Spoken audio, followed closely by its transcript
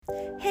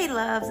Hey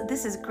loves,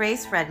 this is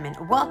Grace Redmond.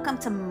 Welcome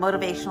to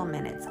Motivational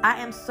Minutes. I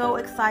am so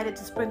excited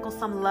to sprinkle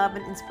some love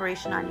and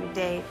inspiration on your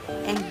day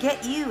and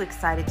get you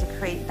excited to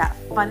create that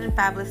fun and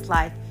fabulous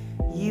life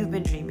you've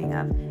been dreaming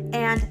of.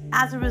 And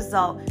as a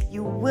result,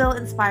 you will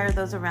inspire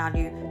those around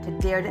you to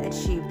dare to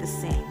achieve the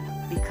same.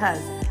 Because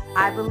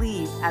I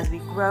believe as we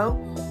grow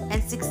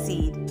and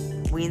succeed,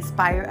 we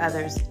inspire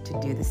others to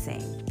do the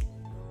same.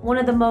 One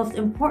of the most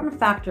important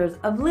factors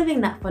of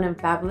living that fun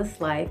and fabulous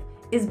life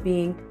is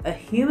being a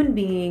human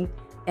being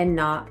and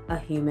not a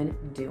human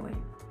doing.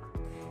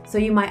 So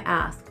you might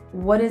ask,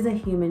 what is a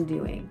human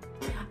doing?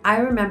 I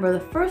remember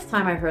the first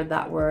time I heard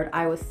that word,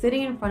 I was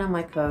sitting in front of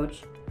my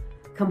coach,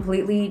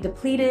 completely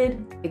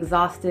depleted,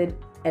 exhausted,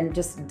 and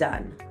just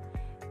done.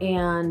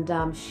 And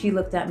she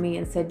looked at me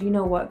and said, "You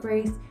know what,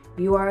 Grace?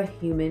 You are a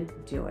human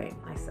doing."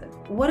 I said,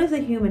 "What is a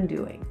human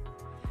doing?"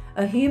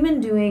 A human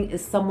doing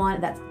is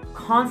someone that's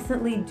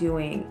constantly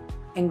doing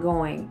and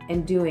going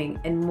and doing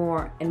and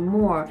more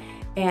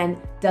and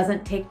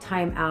doesn't take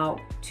time out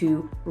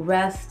to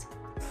rest,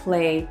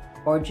 play,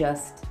 or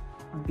just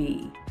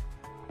be.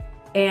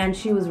 And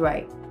she was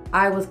right.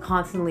 I was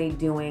constantly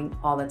doing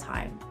all the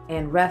time.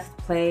 And rest,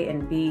 play,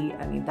 and be,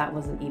 that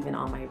wasn't even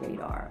on my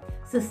radar.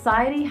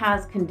 Society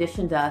has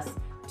conditioned us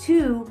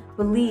to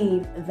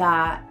believe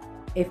that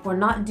if we're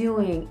not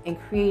doing and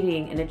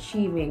creating and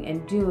achieving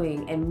and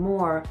doing and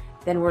more,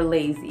 then we're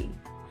lazy.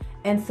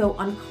 And so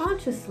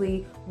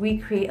unconsciously, we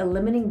create a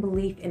limiting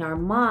belief in our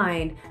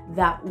mind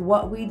that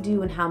what we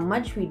do and how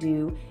much we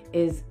do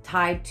is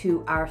tied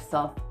to our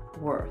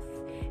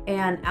self-worth.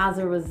 And as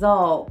a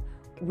result,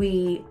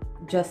 we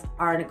just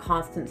are in a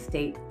constant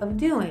state of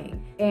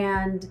doing.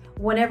 And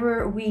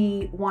whenever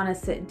we want to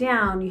sit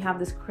down, you have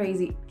this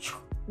crazy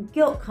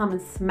guilt come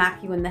and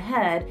smack you in the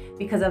head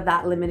because of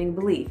that limiting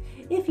belief.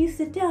 If you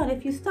sit down,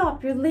 if you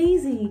stop, you're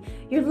lazy,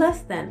 you're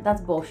less than.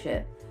 That's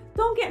bullshit.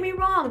 Don't get me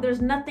wrong,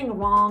 there's nothing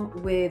wrong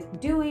with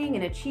doing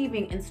and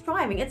achieving and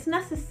striving. It's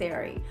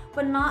necessary,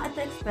 but not at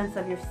the expense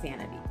of your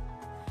sanity.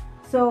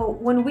 So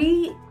when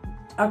we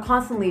are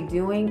constantly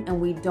doing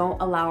and we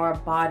don't allow our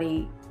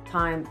body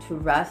time to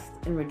rest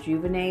and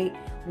rejuvenate,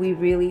 we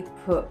really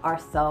put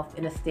ourselves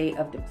in a state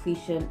of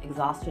depletion,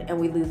 exhaustion, and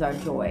we lose our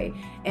joy.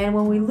 And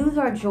when we lose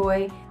our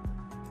joy,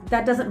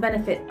 that doesn't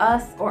benefit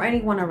us or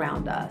anyone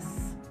around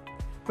us.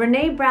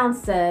 Brené Brown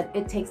said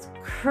it takes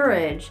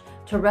courage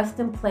to rest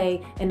and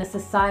play in a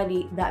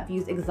society that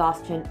views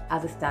exhaustion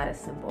as a status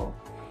symbol.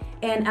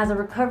 And as a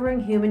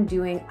recovering human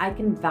doing, I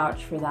can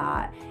vouch for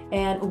that.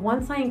 And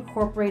once I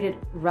incorporated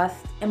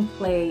rest and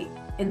play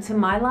into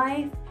my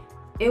life,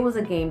 it was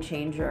a game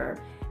changer.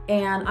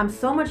 And I'm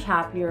so much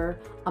happier.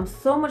 I'm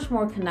so much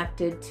more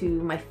connected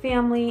to my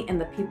family and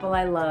the people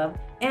I love.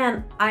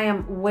 And I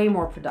am way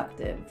more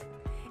productive.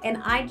 And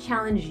I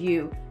challenge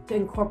you to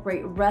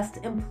incorporate rest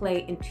and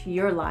play into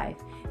your life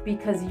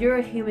because you're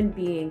a human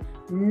being,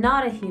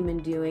 not a human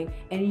doing,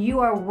 and you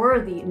are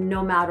worthy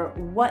no matter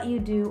what you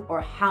do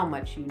or how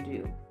much you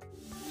do.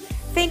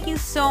 Thank you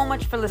so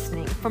much for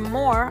listening. For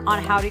more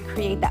on how to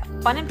create that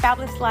fun and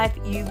fabulous life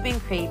you've been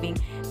craving,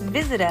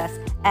 visit us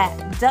at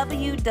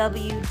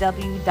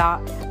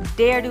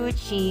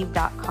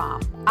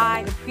www.daretoachieve.com. I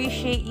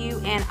appreciate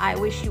you and I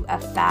wish you a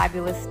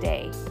fabulous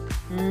day.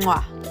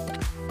 Mwah.